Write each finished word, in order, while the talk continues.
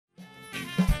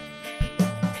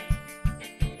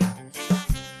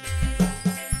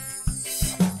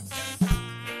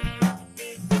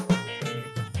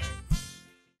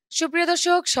সুপ্রিয়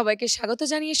দর্শক সবাইকে স্বাগত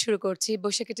জানিয়ে শুরু করছি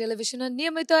বৈশাখী টেলিভিশনের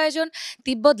নিয়মিত আয়োজন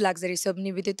তিব্বত লাক্সারি সব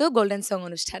নিবেদিত গোল্ডেন সং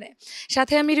অনুষ্ঠানে।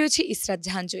 সাথে আমি রয়েছি ইসরাত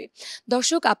জাহানজয়ী।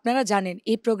 দর্শক, আপনারা জানেন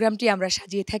এই প্রোগ্রামটি আমরা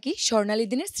সাজিয়ে থাকি স্বর্ণালী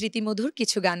দিনের স্মৃতিমধুর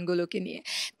কিছু গানগুলোকে নিয়ে।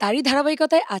 তারই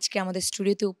ধারাবাহিকতায় আজকে আমাদের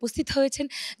স্টুডিওতে উপস্থিত হয়েছেন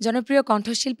জনপ্রিয়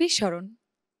কণ্ঠশিল্পী শরণ।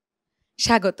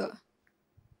 স্বাগত।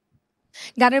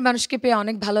 গানের মানুষকে পেয়ে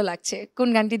অনেক ভালো লাগছে। কোন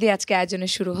গানটি দিয়ে আজকে আয়োজনে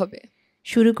শুরু হবে?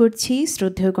 শুরু করছি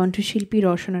শ্রদ্ধেয় কণ্ঠশিল্পী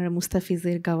রওশনারা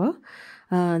মুস্তাফিজের গাওয়া।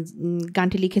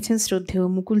 গানটি লিখেছেন শ্রদ্ধেয়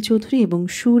মুকুল চৌধুরী এবং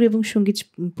সুর এবং সঙ্গীত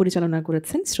পরিচালনা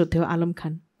করেছেন শ্রদ্ধেয় আলম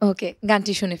খান। ওকে,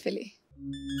 গানটি শুনে ফেলি।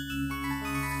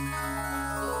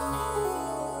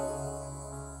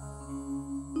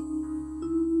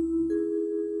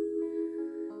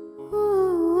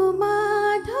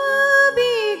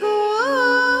 মাধবী গো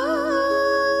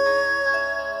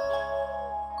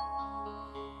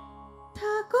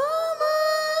থাকো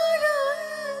মোর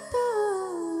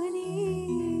অন্তরে,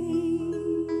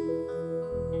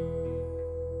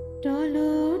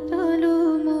 টলো টলো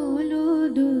মোলো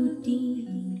দুটি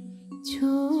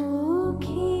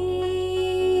চোখে,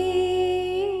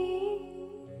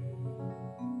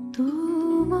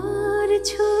 তোমার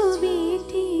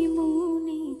ছবিটি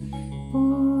মনে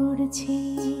পড়ছে।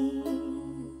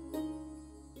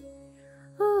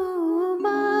 ও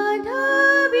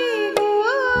মাধবী গো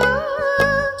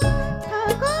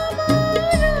থাকো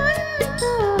মোর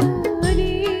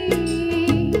অন্তরে,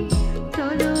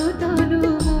 টলো টলো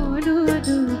মোলো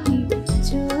দুটি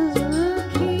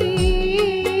চোখে,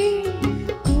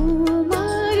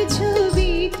 তোমার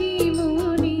ছবিটি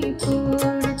মনে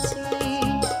পড়ছে।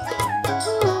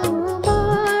 ও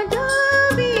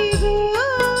মাধবী গো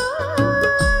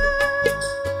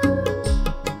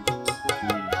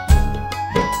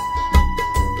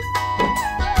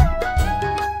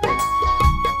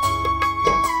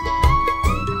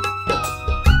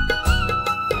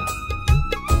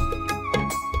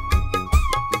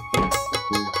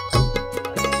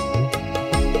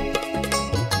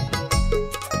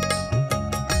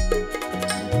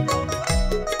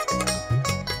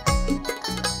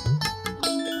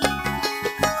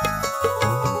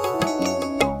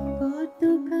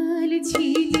কতকাল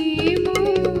ছিলে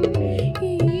মোর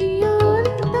এই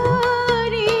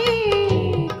অন্তরে,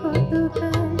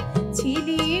 কতকাল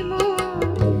ছিলে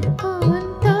মোর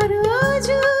অন্তর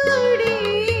জুড়ে,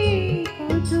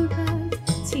 কতকাল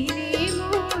ছিলে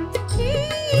মোর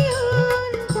এই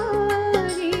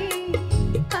অন্তরে,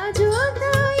 আজও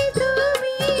তাই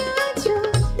তুমি আছো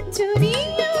যদি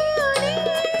অনেক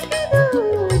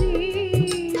দূরে,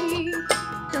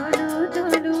 টলো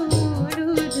টলো মোর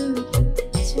দুটি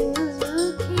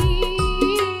চোখে,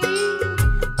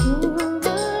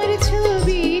 তোমার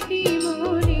ছবিটি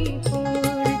মনে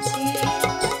পড়ছে।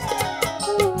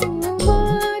 ও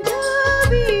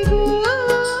মাধবী গো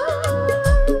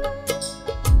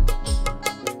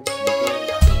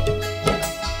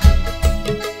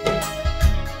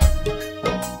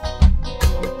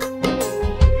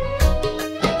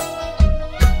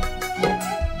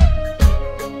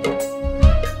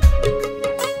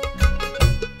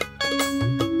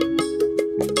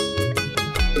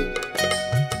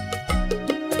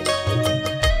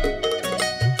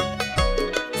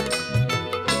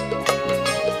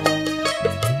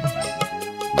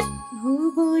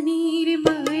ভুবনের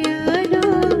মায়ালো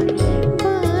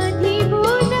বাঁধিব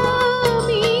না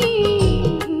আমি,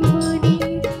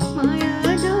 ভুবনের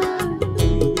মায়ালো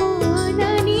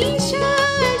মনানি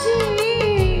সাজে,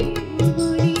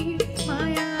 ভুবনের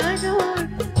মায়ালো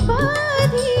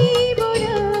বাঁধিব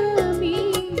না আমি,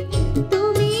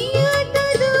 তুমি এত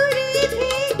দূরে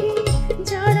থেকে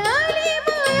জড়ালে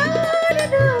মায়ার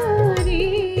ডোরে,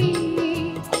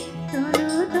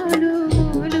 টলো টলো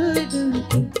মোলো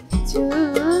দুটি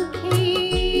চোখে,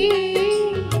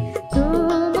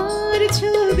 তোমার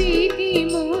ছবিটি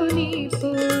মনে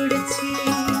পড়ছে।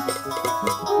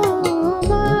 ও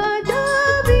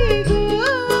মাধবী গো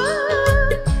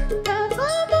থাকো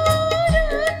মোর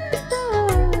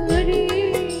অন্তরে,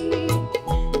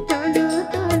 টলো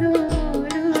টলো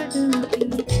মোলো দুটি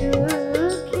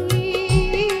চোখে,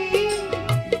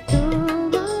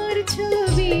 তোমার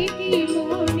ছবিটি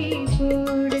মনে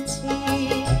পড়ছে।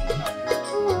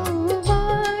 ও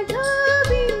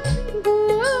মাধবী গো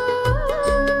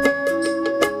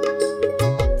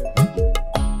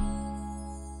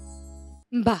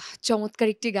বাহ, চমৎকার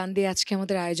একটি গান দিয়ে আজকে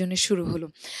আমাদের আয়োজনে শুরু হলো।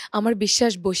 আমার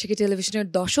বিশ্বাস বৈশাখী টেলিভিশনের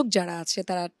দর্শক যারা আছে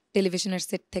তারা টেলিভিশনের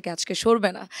সেট থেকে আজকে সরবে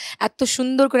না, এত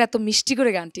সুন্দর করে এত মিষ্টি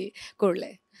করে গানটি করলে।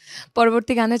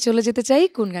 পরবর্তী গানে চলে যেতে চাই,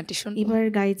 কোন গানটি শুনবো? এবার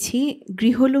গাইছি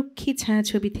গৃহলক্ষ্মী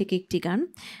ছায়াছবি থেকে একটি গান।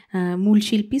 মূল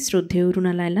শিল্পী শ্রদ্ধেয়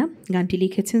রুনা লায়লা, গানটি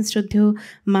লিখেছেন শ্রদ্ধেয়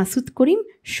মাসুদ করিম,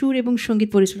 সুর এবং সঙ্গীত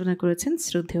পরিচালনা করেছেন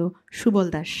শ্রদ্ধেয় সুবল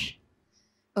দাস।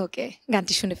 ওকে,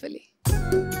 গানটি শুনে ফেলি।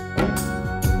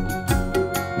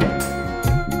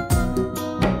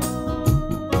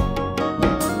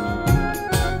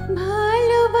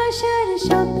 ভালোবাসার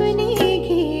স্বপ্নে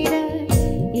ঘেরা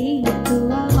এই তো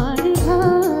আমার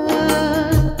ঘর,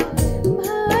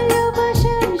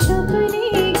 ভালোবাসার স্বপ্নে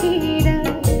ঘেরা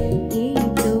এই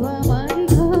তো আমার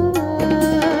ঘর,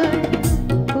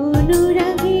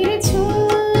 অনুরাগের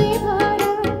ছোঁয়ায়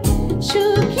ভরা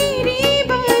সুখেরই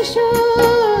বাসর,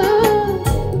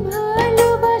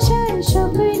 ভালোবাসার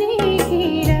স্বপ্নে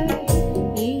ঘেরা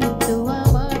এই তো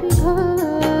আমার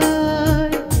ঘর,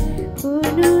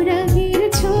 অনুরাগের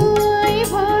ছোঁয়ায়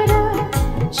ভরা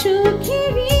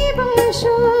সুখেরই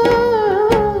বাসর,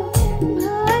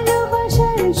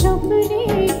 ভালোবাসার স্বপ্নে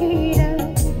ঘেরা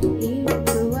এই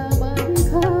তো আমার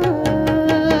ঘর।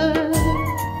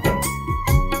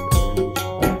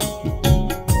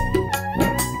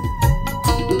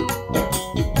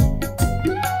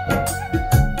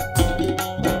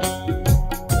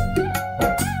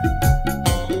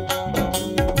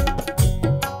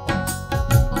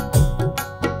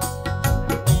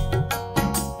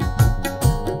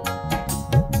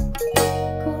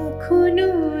 কখনো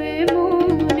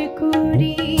এমন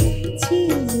করে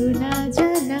ছিল না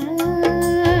জানা,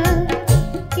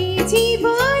 এই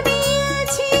জীবনে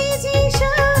আছে যে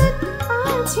স্বাদ,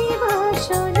 আছে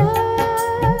বাসনা,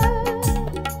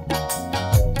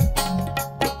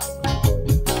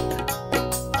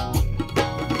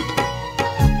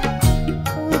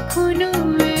 কখনো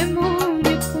এমন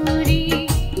করে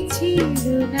ছিল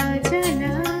না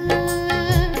জানা,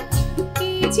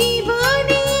 এই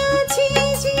জীবনে আছে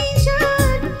যে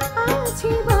স্বাদ,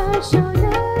 আছে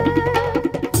বাসনা,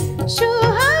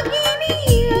 সোহাগিনী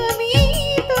আমি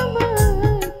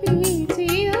তোমার পেয়েছি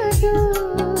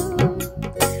আদর,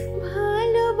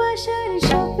 ভালোবাসার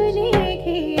স্বপ্নে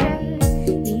ঘেরা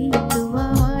এই তো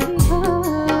আমার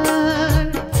ঘর,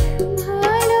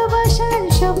 ভালোবাসার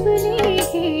স্বপ্নে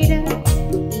ঘেরা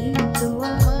এই তো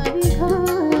আমার ঘর।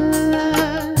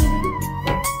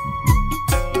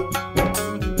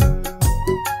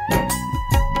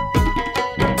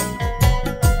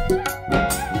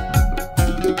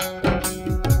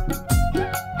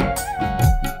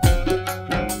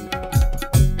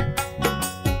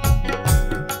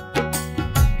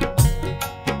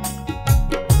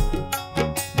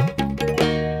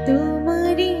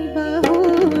 তোমারি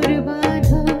বাহুর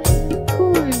বাঁধন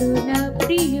খুলো না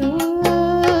প্রিয়,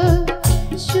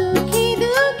 সুখে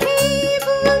দুঃখে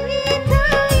বুকে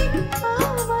ঠাই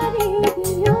আমারে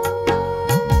দিও,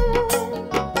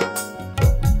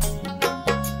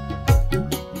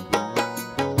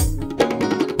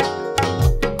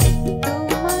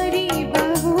 তোমারি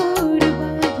বাহুর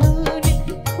বাঁধন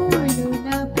খুলো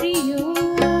না প্রিয়,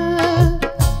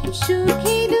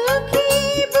 সুখে দুঃখে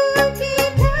বুকে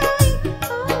ঠাই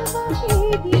আমাকে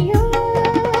দিও,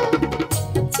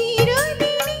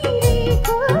 চিরদিনই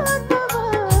রেখো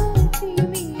তোমার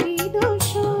প্রেমেরই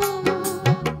দোসর,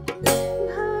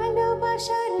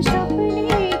 ভালোবাসার স্বপ্নে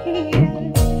ঘেরা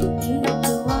এই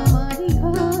তো আমার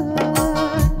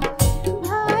ঘর,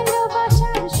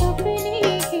 ভালোবাসার স্বপ্নে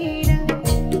ঘেরা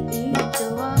এই তো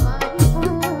আমার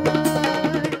ঘর,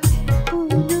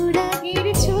 অনুরাগের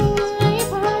ছোঁয়ায়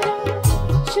ভরা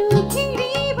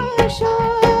সুখেরই বাসর,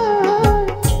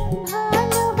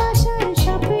 ভালোবাসার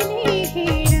স্বপ্নে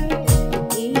ঘেরা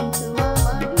এই তো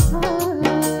আমার ঘর,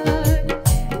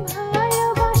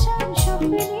 ভালোবাসার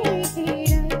স্বপ্নে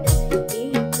ঘেরা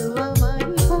এই তো আমার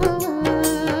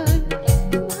ঘর,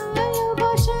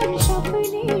 ভালোবাসার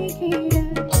স্বপ্নে ঘেরা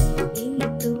এই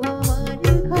তো আমার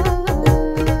ঘর।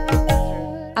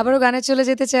 আবারও গানে চলে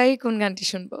যেতে চাই, কোন গানটি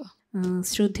শুনবো?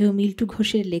 শ্রদ্ধেয় মিল্টু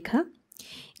ঘোষের লেখা,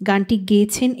 গানটি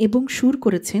গেয়েছেন এবং সুর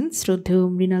করেছেন শ্রদ্ধেয়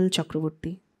মৃণাল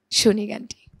চক্রবর্তী। শুনি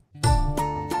গানটি।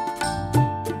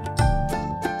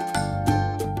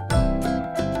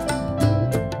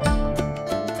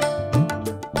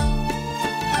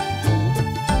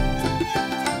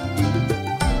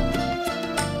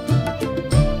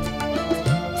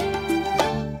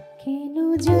 কেন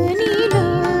জানি না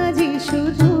যে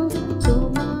শুধু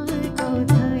তোমার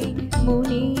কথাই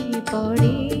মনে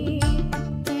পড়ে,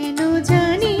 কেন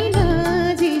জানি না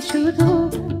যে শুধু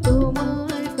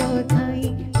তোমার কথাই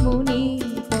মনে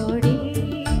পড়ে,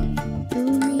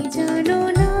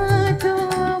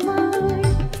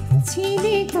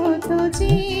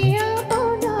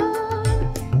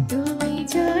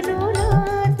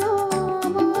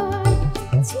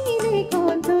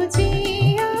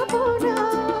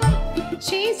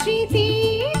 স্মৃতি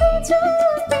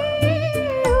চোখে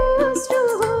অশ্রু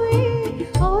হয়ে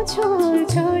অঝর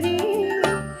ঝরে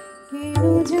কেন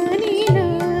জানি না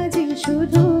যে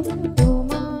শুধু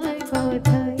তোমার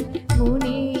কথাই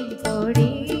মনে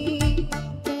পড়ে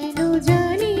কেন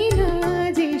জানি না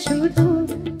যে শুধু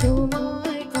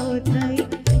তোমার কথাই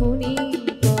মনে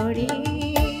পড়ে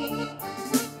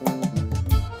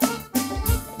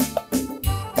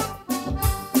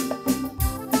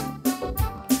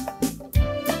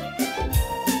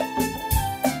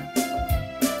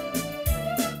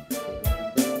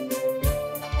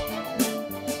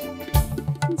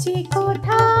যে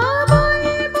কথা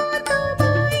বলবো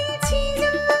তোমায় ছিল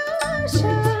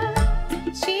আশা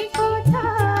সে কথা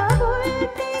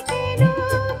বলতে কেন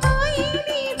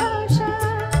পাইনি ভাষা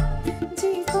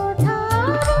যে কথা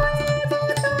বলবো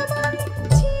তোমায়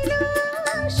ছিল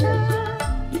আশা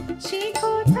সে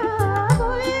কথা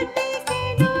বলতে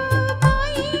কেন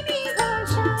পাইনি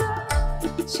ভাষা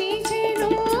সে যেন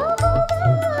বোমা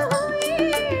হয়ে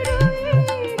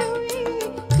রয়ে রয়ে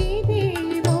কেঁদে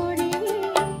মরে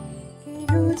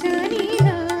কেন জানি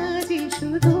না যে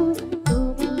শুধু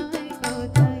তোমার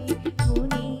কথাই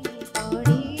মনে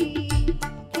পড়ে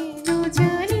কেন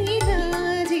জানি না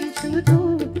যে শুধু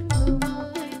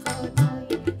তোমার কথাই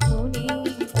মনে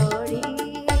পড়ে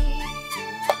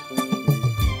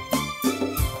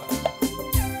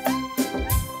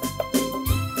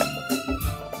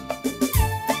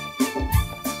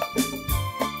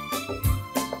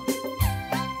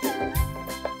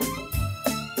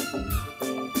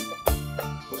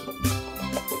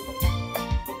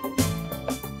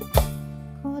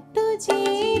কত যে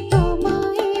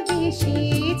তোমায়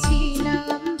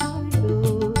বেসেছিলাম ভালো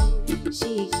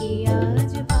সে কি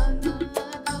আজ ভাঙা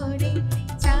ঘরে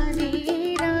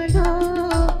চাঁদের আলো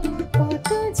কত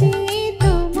যে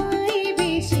তোমায়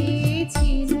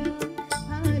বেসেছিলাম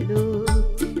ভালো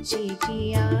সে কি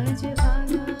আজ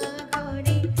ভাঙা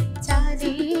ঘরে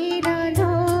চাঁদের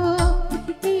আলো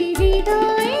এই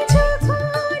হৃদয়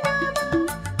যখন আমার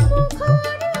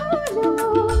মুখর হলো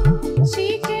সে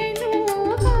কেন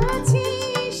কাছে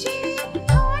এসে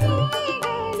হারিয়ে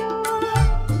গেল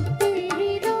এই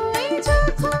হৃদয়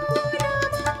যখন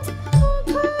আমার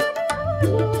মুখর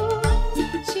হলো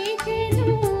সে কেন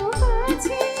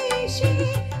কাছে এসে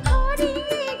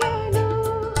হারিয়ে গেল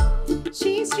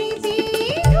সে স্মৃতি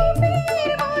ধূপের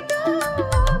মতো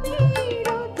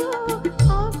অবিরত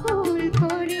আকুল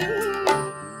করে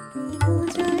কেন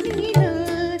জানি না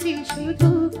যে শুধু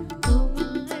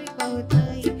তোমার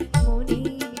কথাই মনে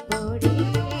পড়ে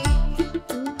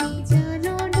তুমি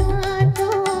জানো না তো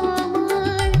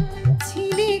আমার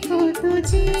ছিলে কত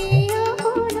যে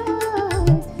অপরাধ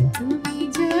তুমি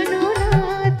জানো না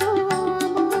তো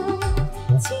আমার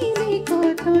ছিলে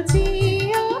কত যে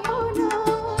অপরাধ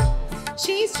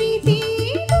সে স্মৃতি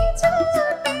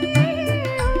চোখে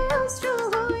অশ্রু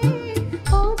হয়ে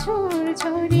অঝর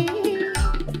ঝরে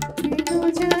কেন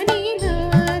জানি না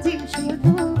যে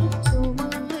শুধু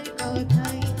তোমার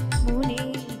কথাই মনে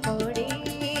পড়ে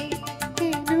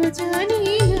কেন জানি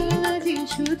না যে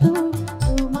শুধু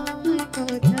তোমার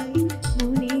কথাই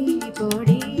মনে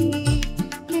পড়ে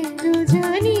কেন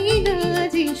জানি না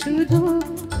যে শুধু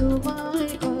তোমার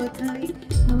কথাই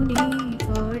মনে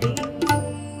পড়ে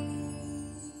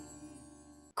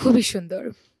খুবই সুন্দর।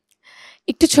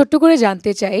 একটু ছোট্ট করে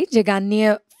জানতে চাই যে গান নিয়ে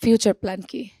ফিউচার প্ল্যান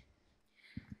কি?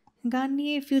 গান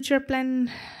নিয়ে ফিউচার প্ল্যান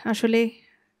আসলে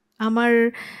আমার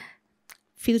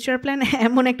ফিউচার প্ল্যান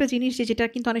এমন একটা জিনিস যেটা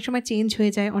কিন্তু অনেক সময় চেঞ্জ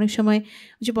হয়ে যায়, অনেক সময়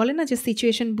ওই যে বলে না যে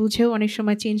সিচুয়েশন বুঝেও অনেক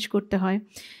সময় চেঞ্জ করতে হয়।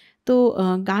 তো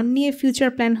গান নিয়ে ফিউচার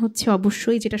প্ল্যান হচ্ছে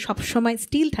অবশ্যই যেটা সবসময়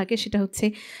স্টিল থাকে সেটা হচ্ছে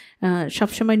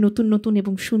সবসময় নতুন নতুন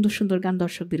এবং সুন্দর সুন্দর গান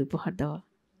দর্শকদের উপহার দেওয়া।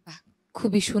 বাহ,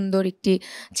 খুবই সুন্দর একটি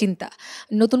চিন্তা।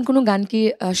 নতুন কোনো গান কি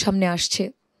সামনে আসছে?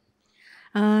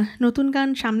 নতুন গান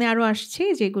সামনে আরও আসছে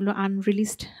যেগুলো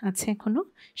আনরিলিজড আছে এখনও,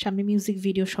 সামনে মিউজিক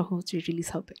ভিডিও সহ রিলিজ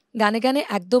হবে। গানে গানে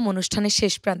একদম অনুষ্ঠানের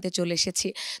শেষ প্রান্তে চলে এসেছি,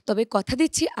 তবে কথা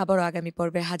দিচ্ছি আবারও আগামী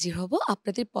পর্বে হাজির হব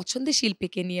আপনাদের পছন্দের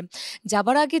শিল্পীকে নিয়ে।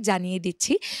 যাবার আগে জানিয়ে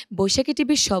দিচ্ছি বৈশাখী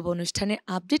টিভির সব অনুষ্ঠানের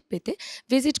আপডেট পেতে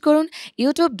ভিজিট করুন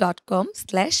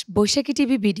youtube.com/বৈশাখী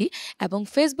টিভি বিডি এবং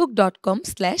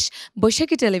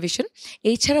facebook.com/বৈশাখী টেলিভিশন।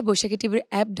 এছাড়া বৈশাখী টিভির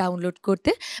অ্যাপ ডাউনলোড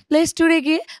করতে প্লে স্টোরে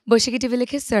গিয়ে বৈশাখী টিভি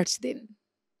লিখে সার্চ দিন।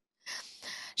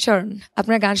 শরণ,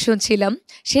 আপনার গান শুনছিলাম,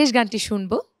 শেষ গানটি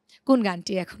শুনবো, কোন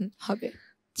গানটি এখন হবে?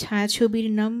 ছায়াছবির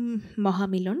নাম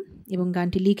মহামিলন এবং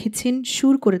গানটি লিখেছেন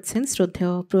সুর করেছেন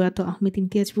শ্রদ্ধেয় প্রয়াত আহমেদ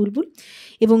ইমতিয়াজ বুলবুল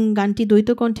এবং গানটি দ্বৈত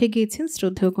কণ্ঠে গেয়েছেন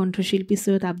শ্রদ্ধেয় কণ্ঠশিল্পী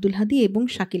সৈয়দ আব্দুল হাদী এবং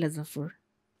শাকিলা জাফর।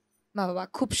 বাবা,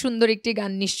 খুব সুন্দর একটি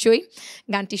গান, নিশ্চয়ই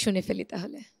গানটি শুনে ফেলি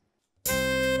তাহলে।